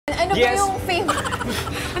Ano ba yung favorite?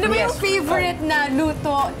 Ano ba yung favorite na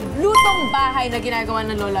lutong bahay na ginagawa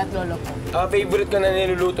ng lola at lolo ko? Favorite ko na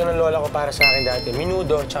niluluto ng lola ko para sa akin dati,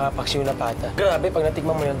 minudo tsaka paksiw na pata. Grabe, pag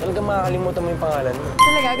natikman mo yun, talagang makakalimutan mo yung pangalan mo.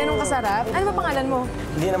 Talaga? Ganun kasarap? Ano ba pangalan mo?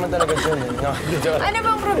 Hindi naman talaga yun. Ano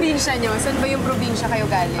bang probinsya nyo? Saan ba yung probinsya kayo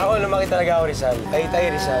galing? Ako, lumaki talaga ako Rizal.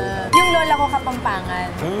 Taytay Rizal. Yung lola ko Kapampangan.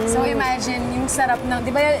 So imagine, yung sarap ng,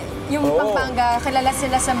 di ba yung Pampanga, kilala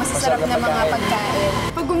sila sa masasarap na mga pagkain.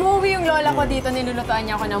 Pag umuwi yung lola ko dito, nilulutuan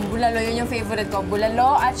niya ako ng bulalo. Yun yung favorite ko.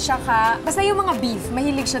 Bulalo at saka, basta yung mga beef.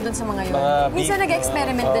 Mahilig siya dun sa mga yun. Minsan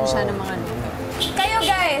nag-experiment din siya ng mga luto. Kayo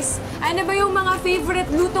guys, ano ba yung mga favorite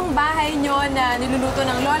lutong bahay nyo na niluluto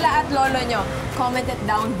ng lola at lolo nyo? Comment it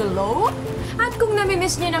down below. At kung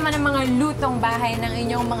namimiss nyo naman ang mga lutong bahay ng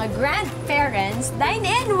inyong mga grandparents, dine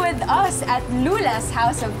in with us at Lula's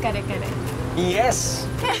House of Kare Kare. Yes!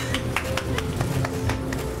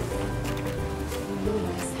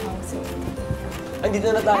 Lula's House of Kare Kare.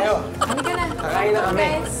 Andito na tayo. Hindi ka na. Kakain na kami.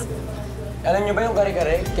 Guys. Alam nyo ba yung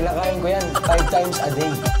kare-kare? Kinakain ko yan 5 times a day.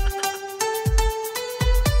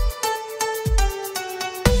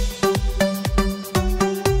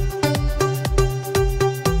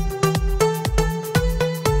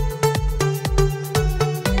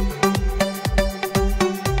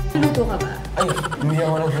 Luto ka ba? Ay, hindi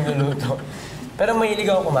ako nang niluluto. Pero mahilig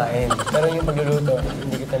ako kumain. Pero yung pagluluto,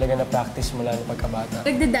 hindi ko talaga na-practice mula nung pagkabata.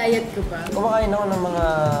 Nagda-diet ka ba? Kumakain ako ng mga,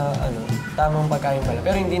 tamang pagkain pala.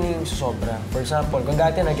 Pero hindi na yung susobra. For example, kung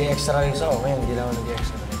dati nag-extra rice ako, ngayon hindi na ako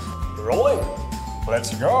nag-extra rice. Rolling!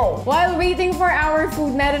 Let's go! While waiting for our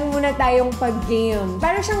food, meron muna tayong pag-game.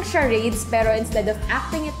 Parang siyang charades, pero instead of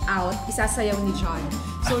acting it out, isasayaw ni Jon.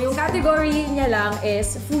 So yung category niya lang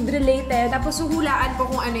is food-related, tapos huhulaan ko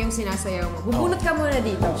kung ano yung sinasayaw mo. Bubunot ka muna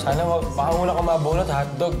dito. Sana baka muna ka mabunot,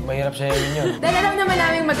 hotdog. Mahirap sayawin yun. Dahil alam naman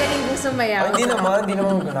namin magaling din sumayaw. Hindi naman.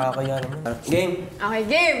 Nakakaya naman. Game! Okay,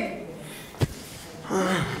 game!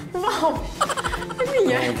 Wow! Ano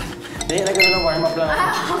yan? Hindi, nagano lang warm-up lang.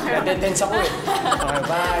 Okay. Nag-tense ako eh. Okay,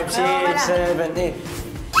 5, 6, 7, 8.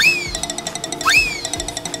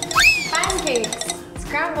 Pancakes.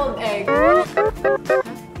 Scrambled egg.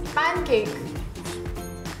 Pancake.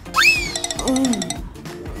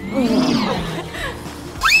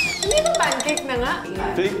 Hindi ba pancake na nga?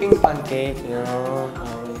 Flipping pancake. Yun.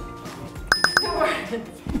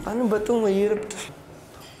 Paano ba ito? Mahirap ito.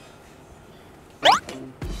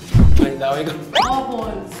 Ay, daway ko.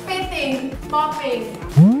 Bubble. Spitting. Popping.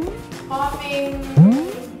 Popping.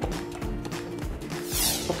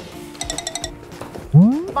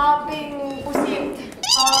 Popping pusit.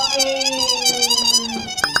 Popping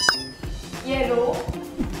yellow.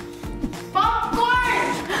 Popcorn!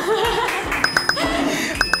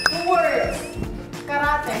 Words.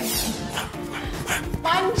 Karate.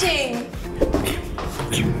 Punching.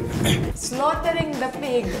 Slaughtering the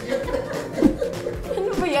pig.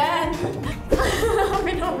 Ano ba yan?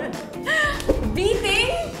 Beating?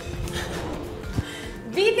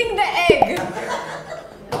 Beating the egg.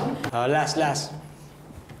 Last.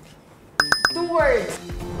 2 words.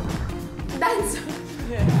 Dance.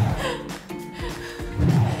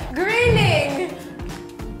 Grilling.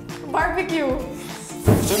 Barbecue.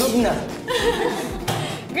 Sunog na.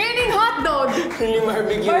 Grilling hotdog. Yung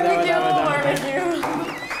barbecue. Barbecue.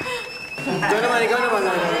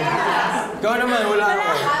 Ikaw naman, wala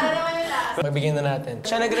ako. Magbigyan na natin.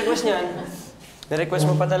 Siya nag-request niyan. Na-request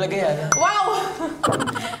mo pa talaga yan. Wow!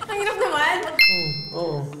 Ang hirap naman.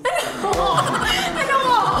 Oo. Ano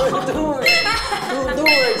mo? 2 words. 2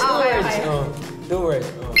 words. Okay. 2 words.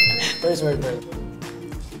 First word. 2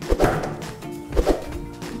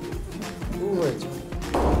 words.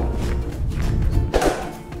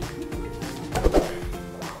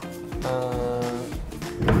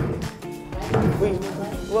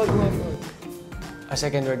 Wag.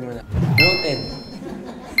 Second word muna. Bloated.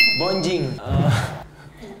 Bonjing.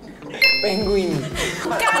 Penguin.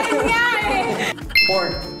 Kain nga eh!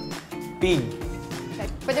 Pork. Pig.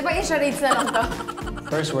 Pwede ba i-charades na lang to?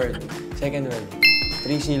 First word. Second word.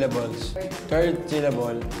 3 syllables. Third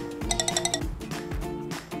syllable.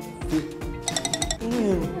 Ano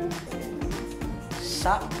yun?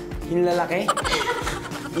 Sa? Hinlalaki?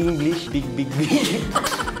 English. Big.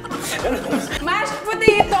 Mashed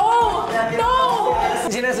potato! No!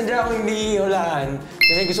 Sinasadya akong hindi hulaan.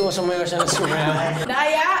 Kasi gusto ko sumayaw siya ng sumayaw.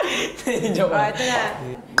 Daya! Joke lang. Ito na.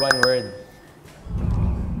 1 word.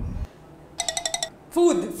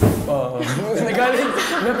 Food. Oo. Nagalit.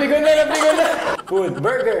 Napigon na. Food.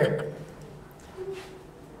 Burger.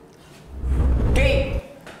 Cake.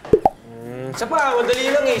 Isa pa. Madali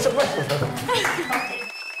lang eh. Isa pa.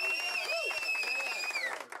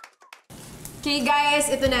 Okay guys,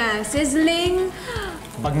 ito na. Sizzling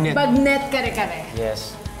bagnet kare-kare.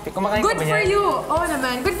 Yes. Kumakain Good ka ba for yan? you! Oo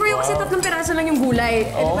naman. Good for you kasi 3 piraso lang yung gulay.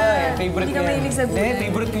 Oo nga, favorite Hindi ko ka yan. mahilig sa gulay. Hindi,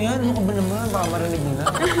 favorite ko yan. Ano ka ba naman? Baka marinig nila.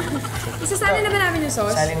 Isasalin na ba namin yung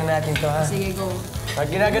sauce? Salin na natin to, ha? Sige, go. Pag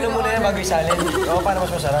ginagano mo na yan bago isalin. Oo, para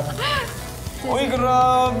mas masarap. Uy,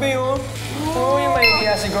 grabe, oh. Uy, may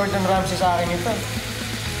kaya si Gordon Ramsay sa akin ito.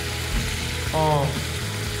 Oo.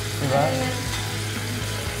 Diba?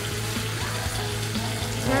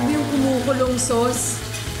 Grabe yung kumukulong sauce.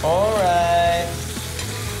 Alright.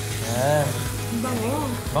 Yan. Ang bango.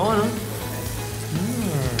 Bango, no?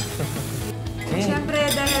 Okay. Siyempre,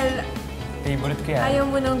 dahil Favorite ko yan. ayaw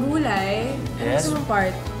mo ng gulay, Yes. gusto mong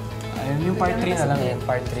part. Ayun, yung part 3 na lang yan.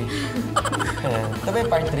 Part 3. Ayan. Ito ba yung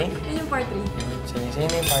part 3? Yun yung part 3. Sige, sige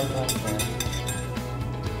na yung part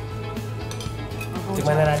 1.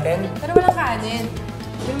 Tikman na natin. Pero walang kanin.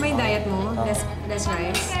 Yung may diet mo, less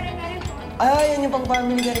rice. Ah, yan yung pang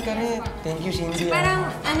family kare-kare. Thank you, Cindy. Parang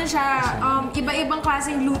ano siya, iba-ibang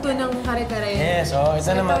klaseng luto ng kare-kare. Yes, oh, ito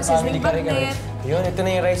So, naman, ito, family sizzling kare-kare. bagnet. Yun, ito na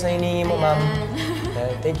yung rice na hinihingi mo, ma'am.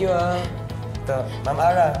 Thank you, Ito, Ma'am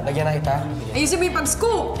Arra, lagyan na kita. Ayusin mo yung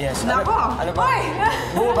pag-scoop! Yes. Nako! Ano ba? Oy!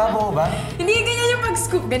 Buo ba? Buo ba? Hindi ganyan yung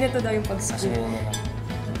pag-scoop. Ganito daw yung Ah, pag-scoop. sige, yun na lang.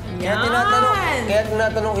 Yan! Kaya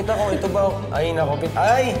tinatanong kita kung ito ba, ay, nakopit.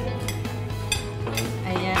 Ay!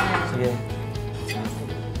 Ayan. Sige.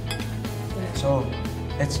 So,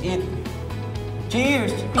 let's eat.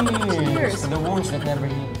 Cheers! Cheers. To the wounds that never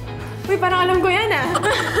heal. Uy, parang alam ko yan ah.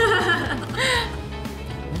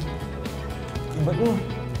 Iba to.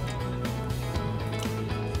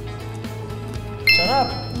 Sarap!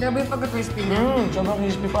 Grabe yung pagka-crispy niya. Sobrang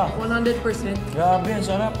crispy pa. 100%. Grabe, ang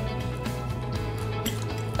sarap.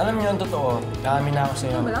 Alam niyo, ang totoo, aamin na ako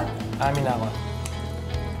sa'yo. Ano ba lahat? Aamin na ako.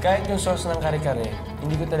 Kahit yung sauce ng kare-kare,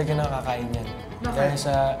 hindi ko talaga nakakain yan. Bakit? Dahil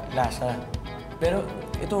sa lasa. Pero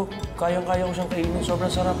ito, kayang-kaya ko siyang kainin. Sobrang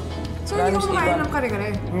sarap. So, hindi Promise, ko kumakain iba. ng kare-kare?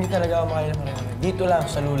 Hindi talaga ako makain ng kare-kare. Dito lang,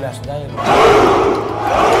 sa Lulas. Dahil...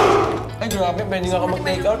 Ay, grabe. Pwede nga ako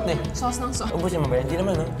mag-take out eh. Sauce ng sauce. Ubusin mo ba yan? Hindi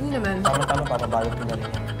naman, no? Hindi naman. Tama-tama, papabalot ko na rin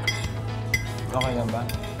yan. Okay lang ba?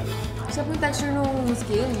 Sarap yung texture ng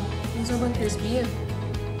skin. Yung sobrang crispy.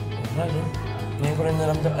 Ano? Ngayon ko rin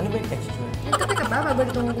naramdaman. Ano ba yung texture? Nagkape ka ba bago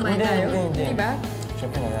dito kumain tayo? Hindi. Di ba?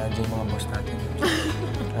 Siyempre, nalaladyay yung mga boss natin.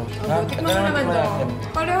 Tikman mo naman to.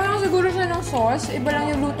 Pareho lang siguro siya ng sauce. Iba lang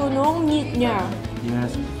yung luto ng meat niya.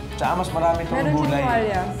 Yes. Tsaka mas marami itong Meron siyang gulay.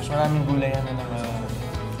 tuwalya. Mas maraming gulay yan na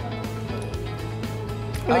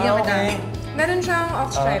Lagyan kita. okay. Meron siyang ox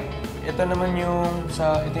stripe. Ito naman yung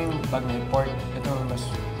ito yung bagnet pork. Ito mas,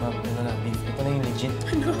 ano na, beef. Ito na yung legit.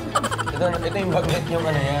 ito yung bagnet yung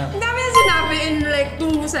ano yan. Ang dami na sinabi in like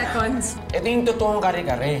 2 seconds. Ito yung totoong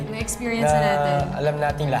kare-kare. Na-experience na natin. Alam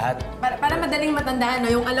nating lahat. Para madaling matandaan, no?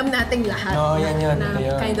 Yung alam nating lahat. No, yan yun. Na Ito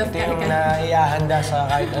yun. kind of Ito yung kare-kare. naihahanda sa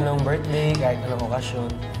kahit anong birthday, kahit anong okasyon.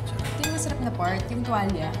 Ito yung masarap na part, yung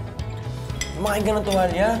tuwalya. Kumakain ka ng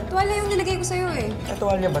tuwalya? Tuwalya yung nilagay ko sa'yo eh. Ay,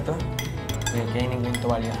 tuwalya ba to? Yan, kainin ko yung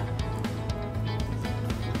tuwalya.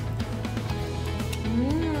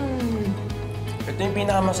 Ito yung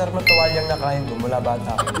pinakamasarap na tuwalyang nakain ko mula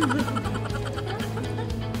bata ako.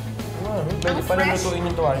 Pwede pala fresh. lutuin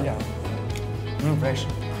yung tuwalya. Fresh.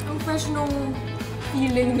 Ang fresh nung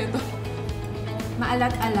feeling nito.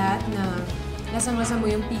 Maalat-alat na lasang-lasa mo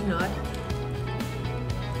yung peanut.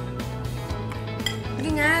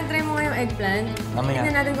 Sige nga, try mo nga yung eggplant. Mamaya.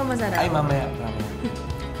 Tignan natin kung masarap. Ay, mamaya.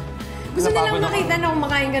 Gusto nilang Napagod ako. makita na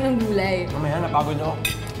kumakain ka ng gulay. Mamaya, napagod ako.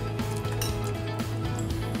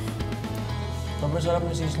 Sobrang sarap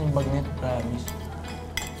na sizzling bagnet, promise.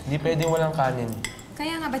 Hindi pwedeng walang kanin.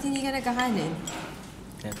 Kaya nga, ba't hindi ka nagkakanin?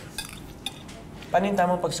 Yan. Paano yung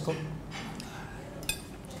tamang pag-scoop?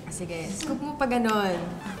 Sige, scoop mo pa ganon.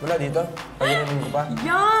 Wala dito? Pag-inanin ko pa?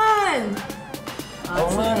 Yan! Oo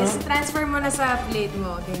nga, no? Transfer mo na sa plate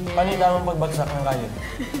mo. Ganyan. Paano yung tamang pagbagsak ng kanin?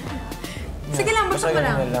 Sige lang, Basta bagsak mo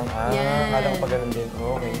lang. ganun lang. Ah, Yan. kala ko pa ganun din.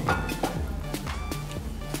 Okay.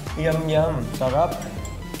 Yum-yum. Sarap.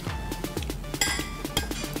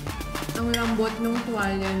 Ang lambot ng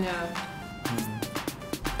tuwalya niya.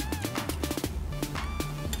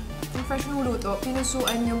 Ang fresh ng luto,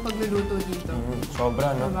 pinusuan yung pagluluto dito.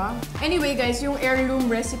 Sobra, no? Diba? Anyway guys, yung heirloom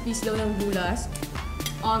recipes daw ng Lulas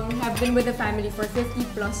have been with the family for 50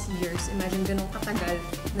 plus years. Imagine ganun katagal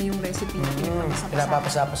na yung recipe.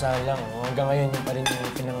 Pinapapasa-pasa lang. Oh. Hanggang ngayon, yung pa rin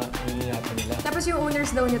yung pinangililapan nila. Tapos yung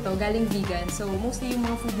owners daw nito, galing vegan. So mostly yung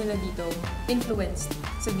mga food nila dito, influenced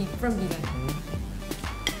from vegan.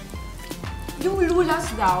 Yung Lulas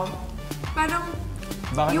daw, parang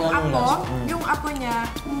Bakit yung nga apo, Lulas? yung apo niya,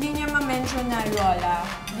 hindi niya ma-mention na Lola.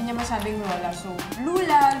 Hindi niya masabing Lola. So,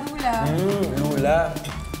 Lula. Lula.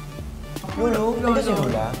 Lulu? Hindi kasi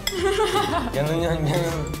Lula. Ganun yan.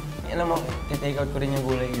 Alam mo, titake out ko rin yung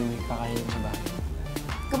gulay yung kakainin sa bahay.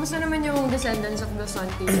 Kamusta naman yung Descendants of the Sun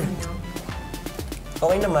tasting niyo?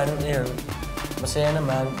 Okay naman, yun. Masaya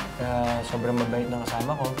naman. Sobrang mabait ng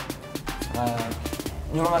kasama ko.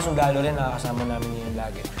 Yung mga sundalo rin, nakakasama namin yun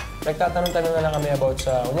lagi. Nagtatanong-tanong na lang kami about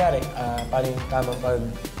sa, kunyari, paano yung tamang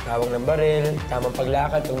paghawak ng baril, tamang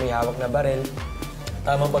paglakad kung may hawak na baril,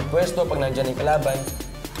 tamang pagpwesto pag nandyan yung kalaban.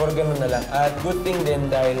 Puro ganun na lang. At good thing din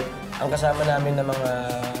dahil ang kasama namin ng mga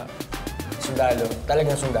sundalo,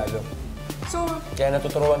 talagang sundalo. So, kaya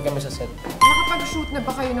natuturuan kami sa set. nakapag-shoot na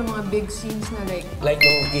ba kayo ng mga big scenes na like... Like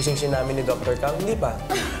nung kissing scene namin ni Dr. Kang, hindi pa.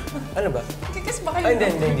 Ano ba? Kikiss ba kayo? Ay,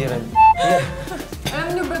 hindi rin. Alam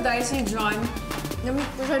niyo ba dahil si Jon, na-meet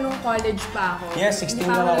ko siya nung college pa ako. Yes, 16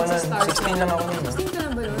 lang ako nun. 16 lang ako nun. 16 ka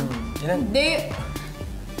lang ba nun? Ilan? Hindi.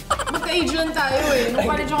 Magka-age lang tayo eh. Nung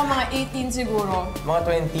college ako mga 18 siguro. Mga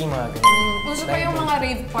 20, mga ganun. Uso pa yung mga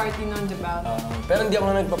rave party nun, di ba? Pero hindi ako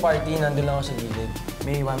nagpa-party, nandun lang ako sa gilid.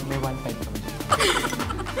 May 1.5 kami.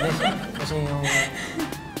 Yes, kasi yung...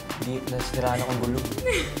 nasiraan akong gulo.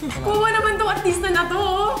 Kuha naman tong artista na to,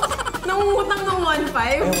 oh. Nangungutang ng 1.5.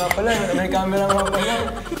 Ayun nga pala, may camera nga pala.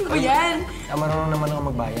 O yan. Marunong naman ako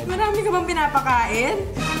magbayad. Marami ka bang pinapakain?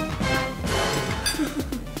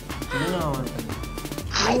 Hindi na ako.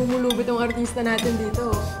 Namumulubit ang artista natin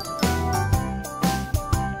dito.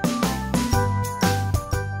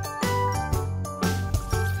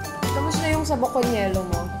 Kamusta yung sa bokonyelo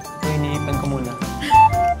mo? Iniipan ko muna.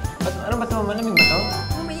 Ano ba ito? Malamig ba ito?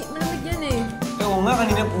 Malamig yan eh. Oo nga,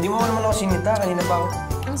 kanina, hindi mo naman ako sinita. Kanina pa ako.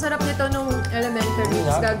 Ang sarap nito nung elementary.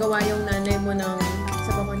 Gagawa yung nanay mo ng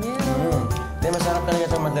sa bokonyelo. Hindi, masarap talaga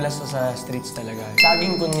ito. Madalas sa streets talaga.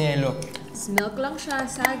 Saging kunyelo. Milk lang siya,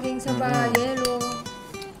 saging sa yelo.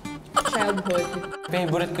 Childhood.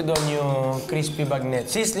 Favorite ko doon yung crispy bagnet.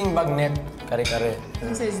 Sizzling bagnet. Kare Kare.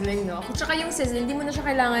 Yung sizzling, no? Tsaka yung sizzling, hindi mo na siya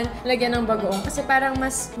kailangan lagyan ng bagoong kasi parang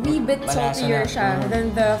mas wee bit saltier siya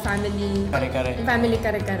than the family... Kare Kare. Yung family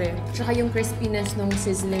Kare Kare. Tsaka yung crispiness ng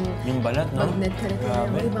sizzling. Yung balat, no? Bagnet Kare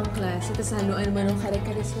Kare. Yung ibang klase. Tapos haluan mo ng Kare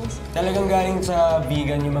Kare sauce. Talagang galing sa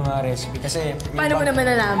vegan yung mga recipe. Kasi... Paano mo naman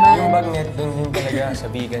nalaman? Yung bagnet, doon din talaga sa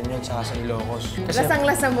vegan yun, saka sa Ilocos.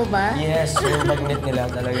 Lasang-lasa mo ba? Yes, yung bagnet nila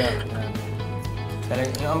talaga.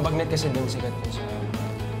 Yung ang bagnet kasi doon sikat sa...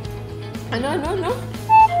 Ano?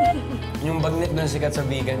 Yung bagnet doon sikat sa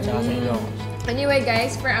vegan tsaka sa Ilocos. Anyway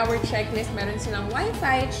guys, for our checklist, meron silang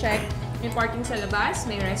Wi-Fi check, may parking sa labas,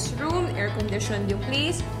 may restroom, air-conditioned yung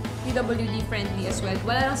place, PWD friendly as well.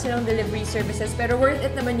 Wala lang silang delivery services, pero worth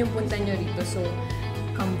it naman yung punta nyo rito, so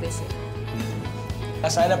come visit.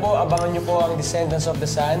 Sana po, abangan nyo po ang Descendants of the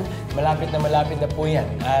Sun. Malapit na po yan.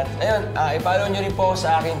 At ayun, i-follow nyo rin po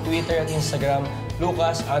sa aking Twitter at Instagram,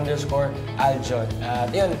 Lucas_Aljon. At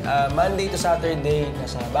yun, Monday to Saturday,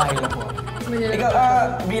 nasa bahay lang po.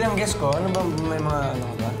 Ikaw, bilang guest ko, ano ba may mga ano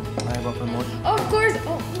ka ba? May ba promote? Of course!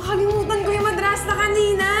 Oh, makalimutan ko yung madrasta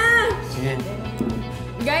kanina! Sige.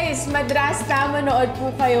 Guys, madrasta, manood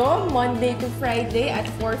po kayo Monday to Friday at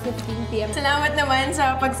 4:15 PM. Salamat naman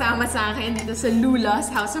sa pagsama sa akin dito sa Lula's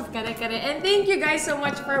House of Kare Kare. And thank you guys so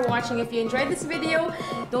much for watching. If you enjoyed this video,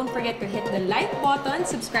 don't forget to hit the like button,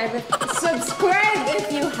 subscribe if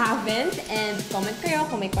you haven't, and comment kayo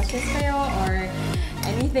kung may questions kayo or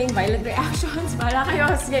anything, violent reactions, para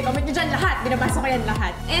kayo. Sige, comment nyo dyan lahat. Binabasa ko yan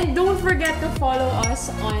lahat. And don't forget to follow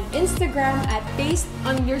us on Instagram at Taste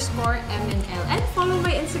 _MNL. And follow my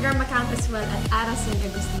Instagram account as well at Arra San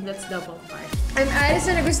Agustin. That's double part. I'm Arra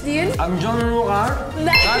San Agustin. I'm Jon Lucas.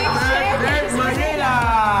 Like, Manila!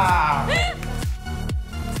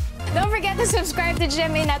 Don't forget to subscribe to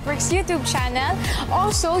GMA Network's YouTube channel.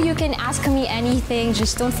 Also, you can ask me anything.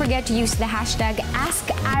 Just don't forget to use the hashtag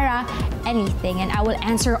AskAraAnything and I will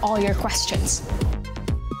answer all your questions.